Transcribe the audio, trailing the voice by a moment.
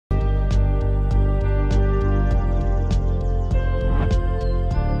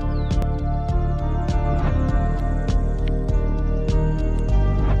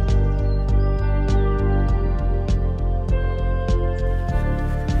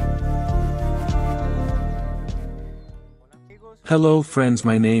Hello friends,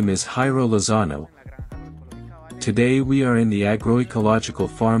 my name is Jairo Lozano. Today we are in the agroecological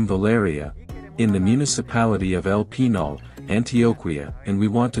farm Valeria, in the municipality of El Pinal, Antioquia, and we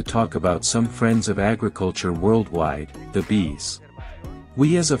want to talk about some friends of agriculture worldwide, the bees.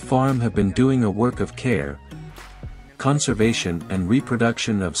 We as a farm have been doing a work of care, conservation and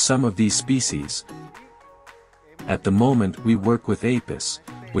reproduction of some of these species. At the moment we work with apis,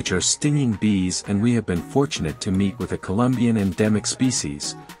 which are stinging bees, and we have been fortunate to meet with a Colombian endemic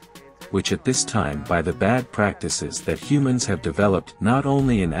species, which at this time, by the bad practices that humans have developed not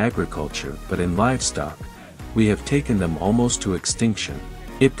only in agriculture but in livestock, we have taken them almost to extinction.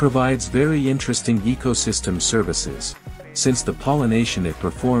 It provides very interesting ecosystem services, since the pollination it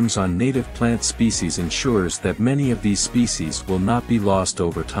performs on native plant species ensures that many of these species will not be lost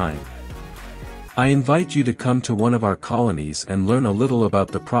over time. I invite you to come to one of our colonies and learn a little about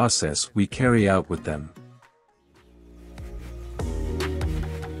the process we carry out with them.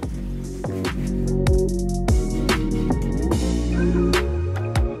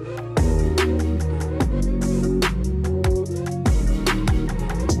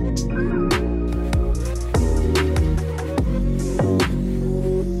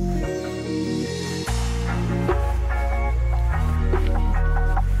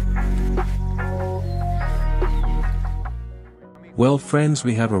 Well friends,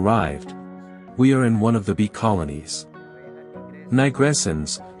 we have arrived. We are in one of the bee colonies.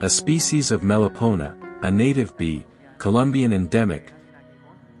 Nigrescens, a species of Melipona, a native bee, Colombian endemic.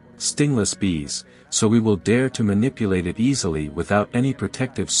 Stingless bees, so we will dare to manipulate it easily without any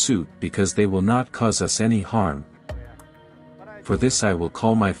protective suit because they will not cause us any harm. For this I will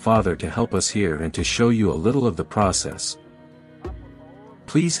call my father to help us here and to show you a little of the process.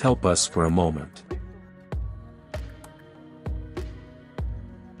 Please help us for a moment.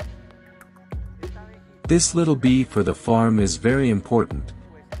 This little bee for the farm is very important,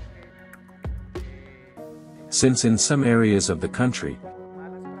 since in some areas of the country,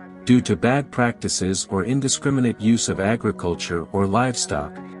 due to bad practices or indiscriminate use of agriculture or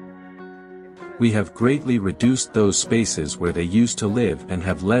livestock, we have greatly reduced those spaces where they used to live and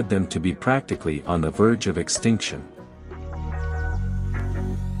have led them to be practically on the verge of extinction.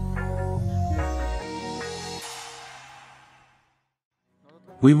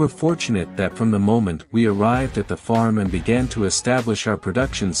 We were fortunate that from the moment we arrived at the farm and began to establish our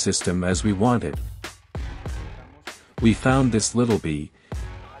production system as we wanted, we found this little bee.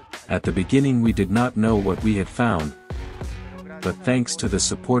 At the beginning we did not know what we had found, but thanks to the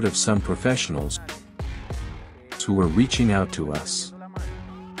support of some professionals who were reaching out to us,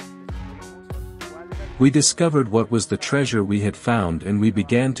 we discovered what was the treasure we had found, and we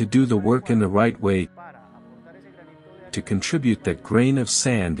began to do the work in the right way to contribute that grain of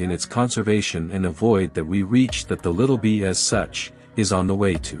sand in its conservation and avoid that we reach that the little bee as such is on the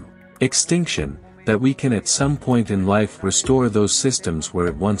way to extinction, that we can at some point in life restore those systems where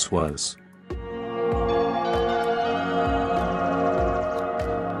it once was.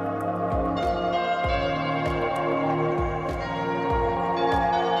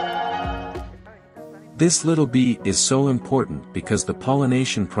 This little bee is so important because the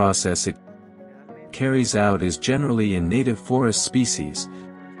pollination process it carries out is generally in native forest species.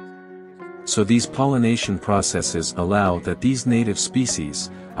 So these pollination processes allow that these native species,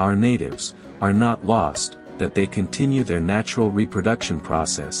 our natives, are not lost, that they continue their natural reproduction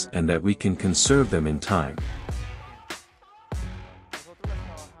process and that we can conserve them in time.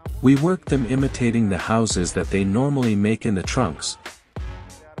 We work them imitating the houses that they normally make in the trunks,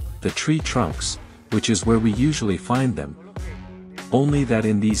 the tree trunks, which is where we usually find them, only that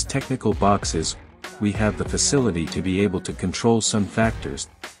in these technical boxes we have the facility to be able to control some factors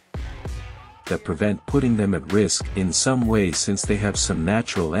that prevent putting them at risk in some way since they have some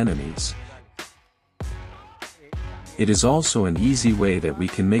natural enemies. It is also an easy way that we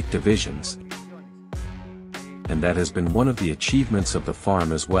can make divisions, and that has been one of the achievements of the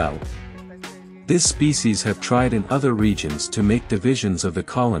farm as well. This species have tried in other regions to make divisions of the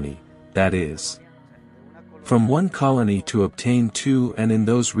colony, that is, from one colony to obtain two, and in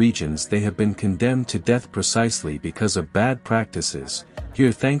those regions they have been condemned to death precisely because of bad practices.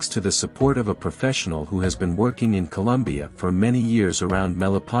 Here, thanks to the support of a professional who has been working in Colombia for many years around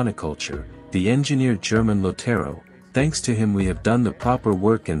Melipona culture, the engineer German Lotero, thanks to him we have done the proper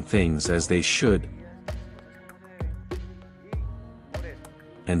work and things as they should.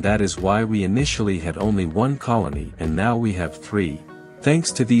 And that is why we initially had only one colony and now we have three.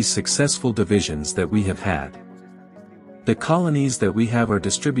 Thanks to these successful divisions that we have had. The colonies that we have are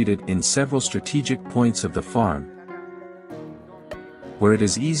distributed in several strategic points of the farm. where it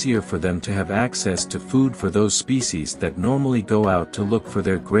is easier for them to have access to food for those species that normally go out to look for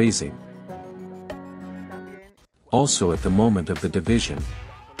their grazing. Also, at the moment of the division,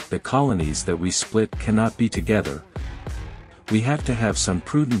 the colonies that we split cannot be together. We have to have some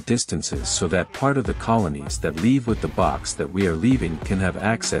prudent distances so that part of the colonies that leave with the box that we are leaving can have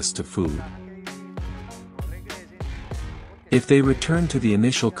access to food. If they return to the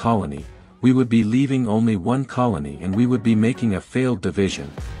initial colony, we would be leaving only one colony and we would be making a failed division.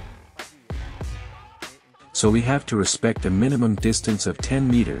 So we have to respect a minimum distance of 10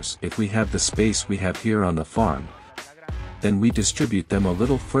 meters if we have the space we have here on the farm. Then we distribute them a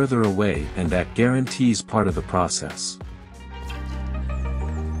little further away, and that guarantees part of the process.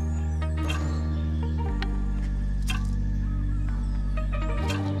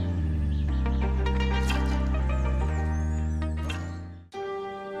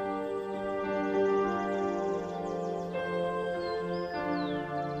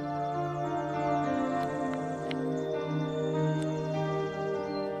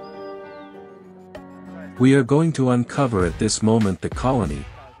 We are going to uncover at this moment the colony,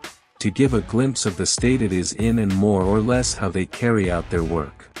 to give a glimpse of the state it is in and more or less how they carry out their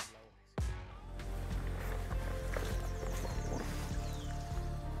work.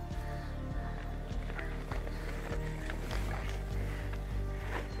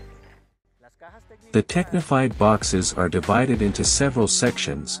 The technified boxes are divided into several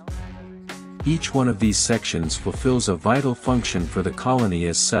sections. Each one of these sections fulfills a vital function for the colony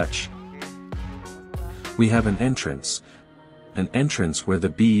as such. We have an entrance where the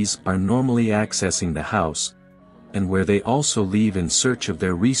bees are normally accessing the house, and where they also leave in search of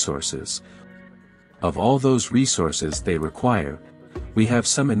their resources. Of all those resources they require, we have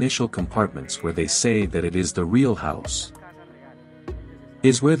some initial compartments where they say that it is the real house.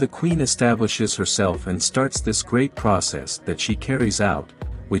 Is where the queen establishes herself and starts this great process that she carries out,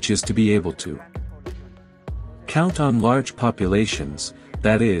 which is to be able to count on large populations,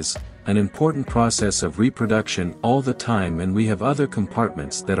 that is, an important process of reproduction all the time, and we have other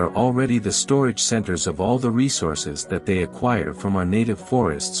compartments that are already the storage centers of all the resources that they acquire from our native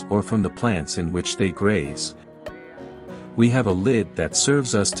forests or from the plants in which they graze. We have a lid that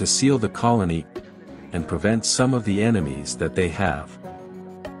serves us to seal the colony and prevent some of the enemies that they have,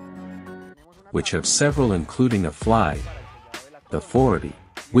 which have several, including a fly, the fority,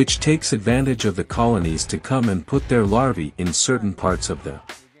 which takes advantage of the colonies to come and put their larvae in certain parts of the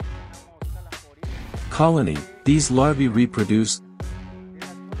colony. These larvae reproduce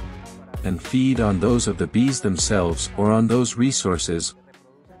and feed on those of the bees themselves, or on those resources,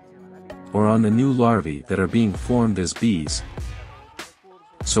 or on the new larvae that are being formed as bees.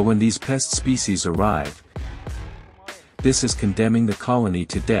 So when these pest species arrive, this is condemning the colony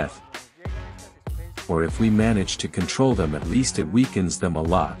to death. Or if we manage to control them, at least it weakens them a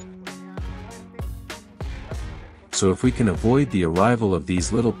lot. So if we can avoid the arrival of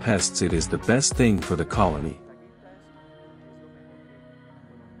these little pests, it is the best thing for the colony.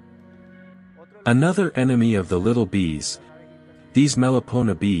 Another enemy of the little bees, these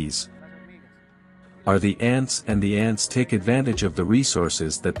Melipona bees, are the ants, and the ants take advantage of the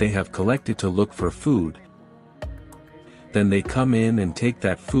resources that they have collected to look for food. Then they come in and take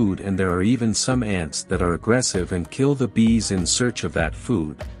that food, and there are even some ants that are aggressive and kill the bees in search of that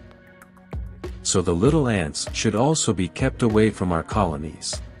food. So the little ants should also be kept away from our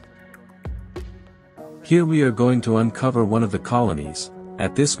colonies. Here we are going to uncover one of the colonies.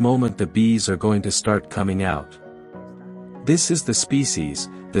 At this moment the bees are going to start coming out. This is the species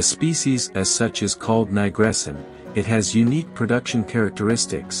as such is called nigrescen. It has unique production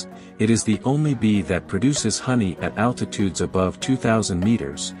characteristics. It is the only bee that produces honey at altitudes above 2,000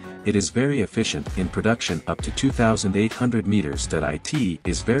 meters. It is very efficient in production up to 2,800 meters. It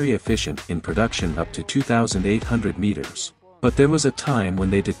is very efficient in production up to 2,800 meters. But there was a time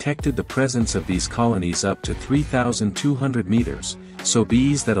when they detected the presence of these colonies up to 3,200 meters, so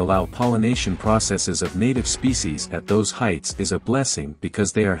bees that allow pollination processes of native species at those heights is a blessing,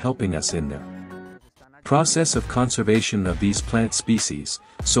 because they are helping us in the process of conservation of these plant species.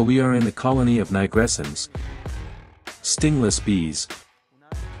 So we are in the colony of nigrescens, stingless bees,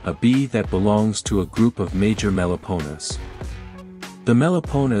 a bee that belongs to a group of major Meliponas. The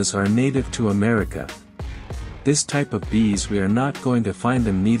Meliponas are native to America. This type of bees, we are not going to find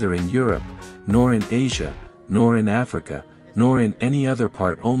them neither in Europe, nor in Asia, nor in Africa, nor in any other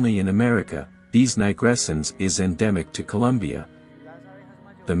part, only in America. These nigrescens is endemic to Colombia.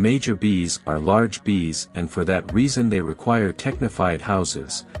 The major bees are large bees, and for that reason they require technified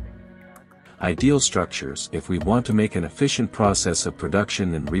houses, ideal structures, if we want to make an efficient process of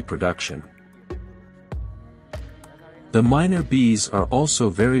production and reproduction. The minor bees are also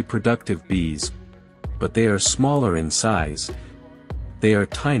very productive bees, but they are smaller in size. They are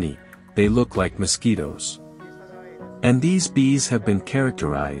tiny, they look like mosquitoes. And these bees have been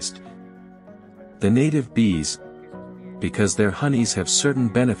characterized, the native bees, because their honeys have certain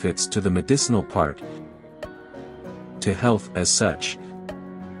benefits to the medicinal part, to health as such.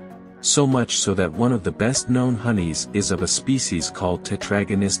 So much so that one of the best known honeys is of a species called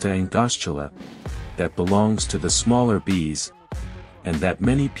Tetragonista angoscula, that belongs to the smaller bees, and that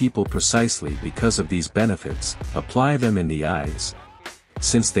many people precisely because of these benefits, apply them in the eyes,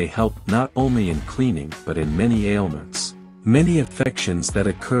 since they help not only in cleaning but in many ailments, many affections that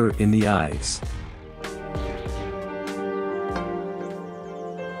occur in the eyes.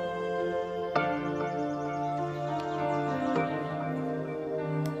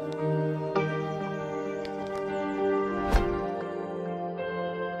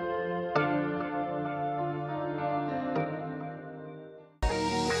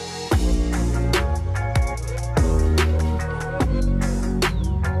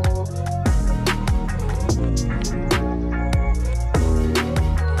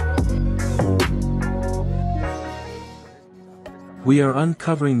 We are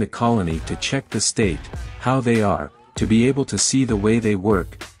uncovering the colony to check the state, how they are, to be able to see the way they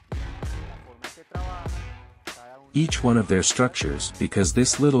work, each one of their structures, because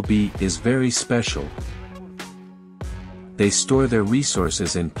this little bee is very special. They store their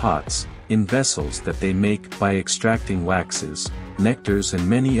resources in pots, in vessels that they make by extracting waxes, nectars and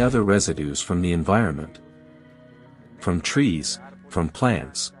many other residues from the environment, from trees, from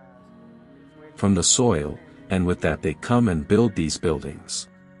plants, from the soil, and with that they come and build these buildings.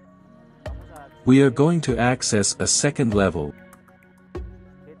 We are going to access a second level,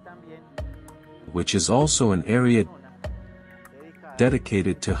 which is also an area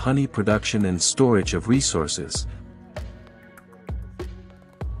dedicated to honey production and storage of resources.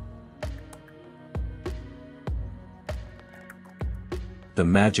 The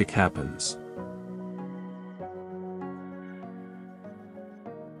magic happens.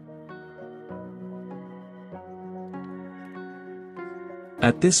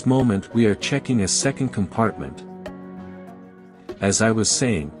 At this moment we are checking a second compartment. As I was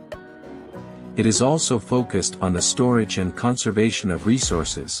saying, it is also focused on the storage and conservation of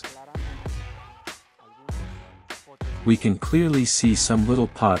resources. We can clearly see some little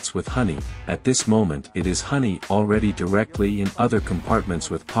pots with honey. At this moment it is honey already directly in other compartments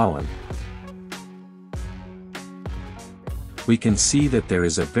with pollen. We can see that there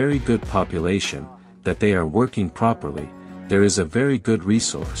is a very good population, that they are working properly. There is a very good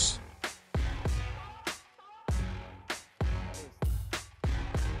resource.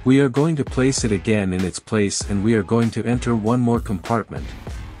 We are going to place it again in its place and we are going to enter one more compartment.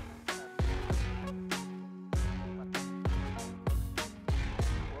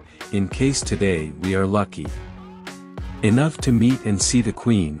 In case today we are lucky enough to meet and see the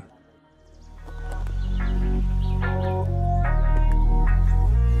queen.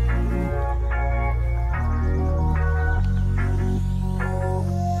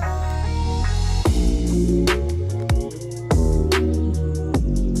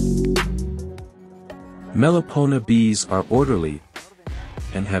 Melipona bees are orderly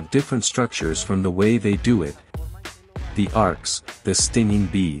and have different structures from the way they do it. The arcs, the stinging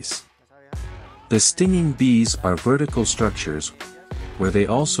bees. The stinging bees are vertical structures, where they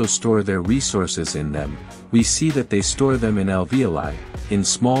also store their resources in them. We see that they store them in alveoli, in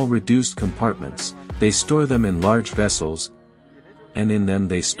small reduced compartments, they store them in large vessels, and in them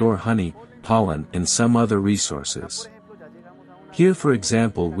they store honey, pollen and some other resources. Here for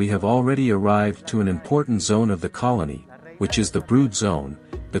example we have already arrived to an important zone of the colony, which is the brood zone.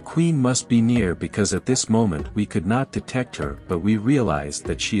 The queen must be near because at this moment we could not detect her, but we realized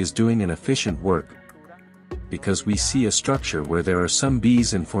that she is doing an efficient work, because we see a structure where there are some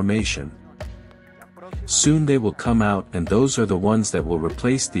bees in formation. Soon they will come out and those are the ones that will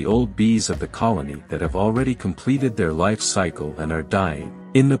replace the old bees of the colony that have already completed their life cycle and are dying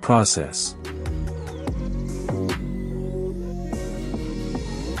in the process.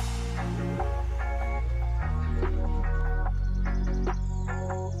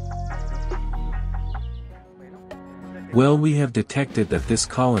 Well, we have detected that this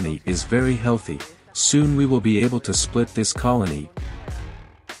colony is very healthy. Soon we will be able to split this colony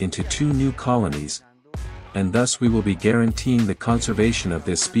into two new colonies, and thus we will be guaranteeing the conservation of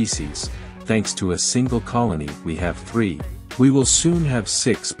this species. Thanks to a single colony we have 3. We will soon have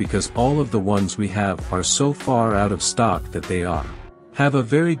 6 because all of the ones we have are so far out of stock that they have a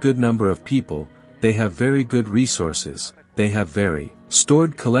very good number of people, they have very good resources, they have very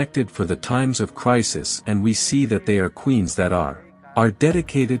stored collected for the times of crisis, and we see that they are queens that are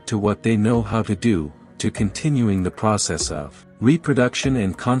dedicated to what they know how to do, to continuing the process of reproduction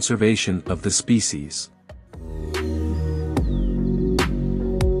and conservation of the species.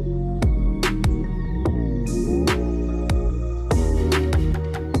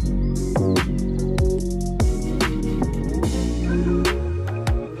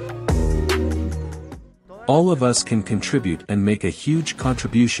 All of us can contribute and make a huge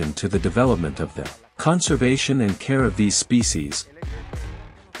contribution to the development of the conservation and care of these species.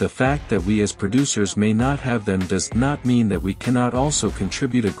 The fact that we as producers may not have them does not mean that we cannot also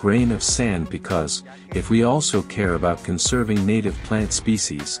contribute a grain of sand, because, if we also care about conserving native plant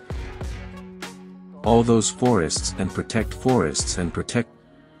species, all those forests and protect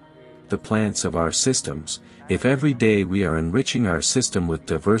the plants of our systems, if every day we are enriching our system with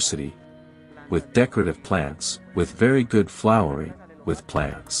diversity, with decorative plants, with very good flowering, with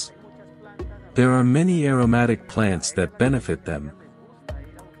plants. There are many aromatic plants that benefit them.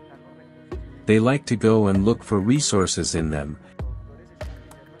 They like to go and look for resources in them.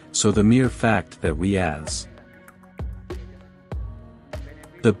 So the mere fact that we as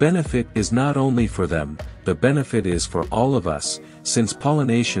the benefit is not only for them, the benefit is for all of us, since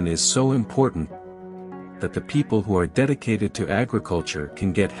pollination is so important that the people who are dedicated to agriculture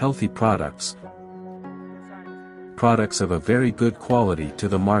can get healthy products of a very good quality to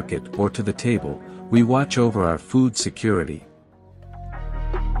the market or to the table. We watch over our food security.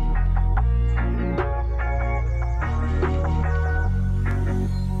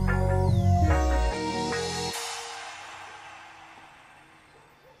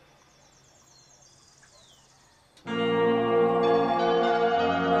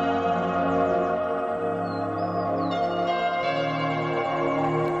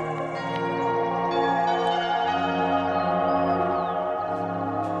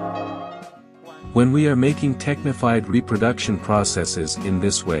 When we are making technified reproduction processes in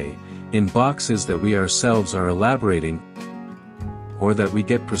this way, in boxes that we ourselves are elaborating, or that we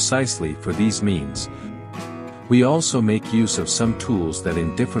get precisely for these means, we also make use of some tools that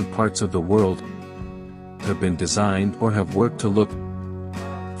in different parts of the world have been designed or have worked to look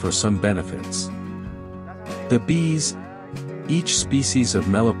for some benefits. The bees, each species of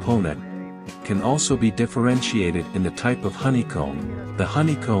Melipona, can also be differentiated in the type of honeycomb. The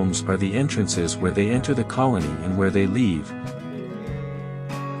honeycombs are the entrances where they enter the colony and where they leave.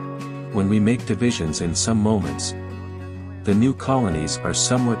 When we make divisions in some moments, the new colonies are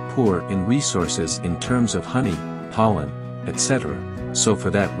somewhat poor in resources in terms of honey, pollen, etc., so for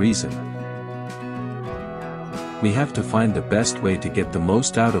that reason, we have to find the best way to get the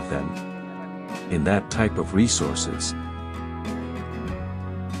most out of them in that type of resources.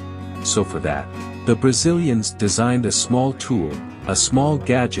 So for that, the Brazilians designed a small tool, a small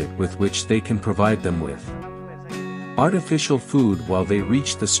gadget with which they can provide them with artificial food while they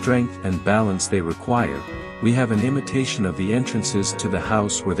reach the strength and balance they require. We have an imitation of the entrances to the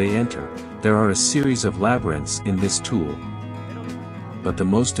house where they enter. There are a series of labyrinths in this tool. But the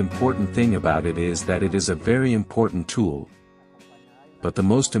most important thing about it is that it is a very important tool. But the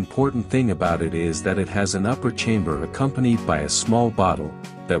most important thing about it is that it has an upper chamber accompanied by a small bottle,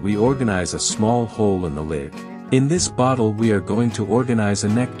 that we organize a small hole in the lid. In this bottle we are going to organize a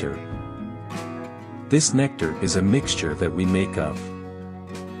nectar. This nectar is a mixture that we make of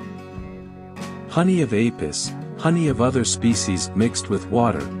honey of apis, honey of other species mixed with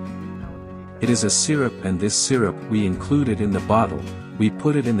water. It is a syrup, and this syrup we include it in the bottle. We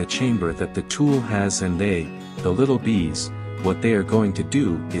put it in the chamber that the tool has, and they, the little bees, what they are going to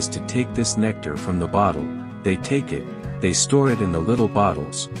do is to take this nectar from the bottle. They take it, they store it in the little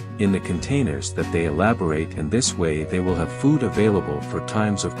bottles, in the containers that they elaborate, and this way they will have food available for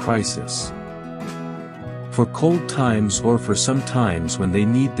times of crisis, for cold times, or for some times when they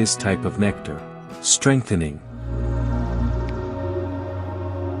need this type of nectar. Strengthening.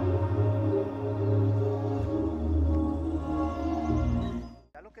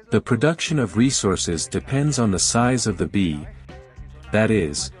 The production of resources depends on the size of the bee, that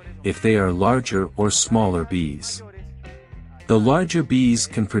is, if they are larger or smaller bees. The larger bees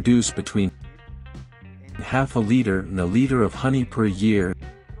can produce between half a liter and a liter of honey per year,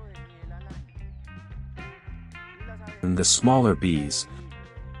 and the smaller bees,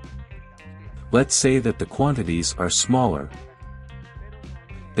 let's say that the quantities are smaller.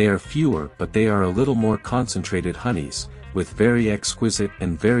 They are fewer, but they are a little more concentrated honeys, with very exquisite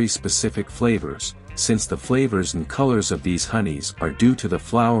and very specific flavors, since the flavors and colors of these honeys are due to the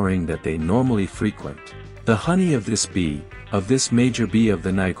flowering that they normally frequent. The honey of this bee, of this major bee of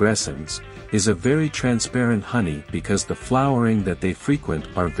the nigrescens, is a very transparent honey because the flowering that they frequent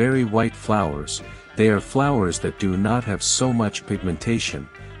are very white flowers. They are flowers that do not have so much pigmentation.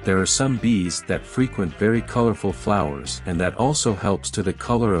 There are some bees that frequent very colorful flowers, and that also helps to the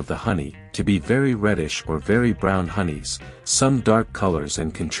color of the honey, to be very reddish or very brown honeys, some dark colors,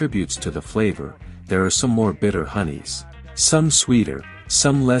 and contributes to the flavor. There are some more bitter honeys, some sweeter,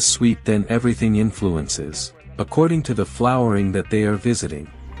 some less sweet, then everything influences, according to the flowering that they are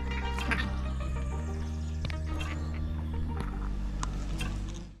visiting.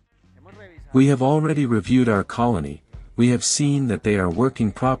 We have already reviewed our colony. We have seen that they are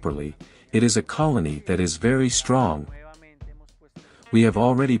working properly. It is a colony that is very strong. We have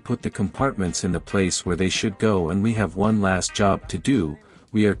already put the compartments in the place where they should go, and we have one last job to do.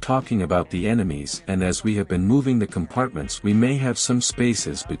 We are talking about the enemies, and as we have been moving the compartments, we may have some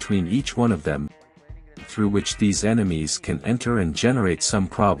spaces between each one of them, through which these enemies can enter and generate some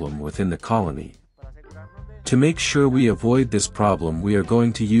problem within the colony. To make sure we avoid this problem, we are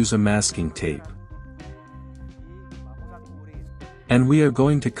going to use a masking tape. And we are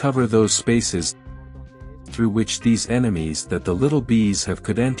going to cover those spaces through which these enemies that the little bees have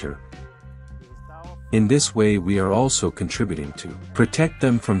could enter. In this way we are also contributing to protect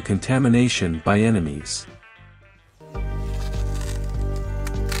them from contamination by enemies.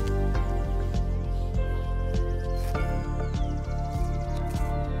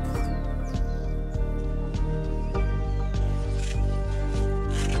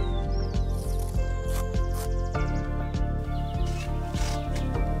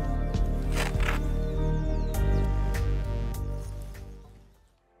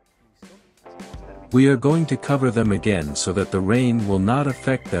 We are going to cover them again so that the rain will not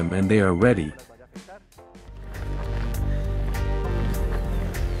affect them and they are ready.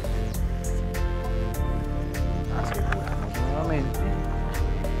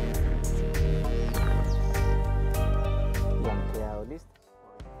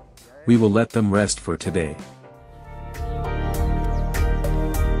 We will let them rest for today.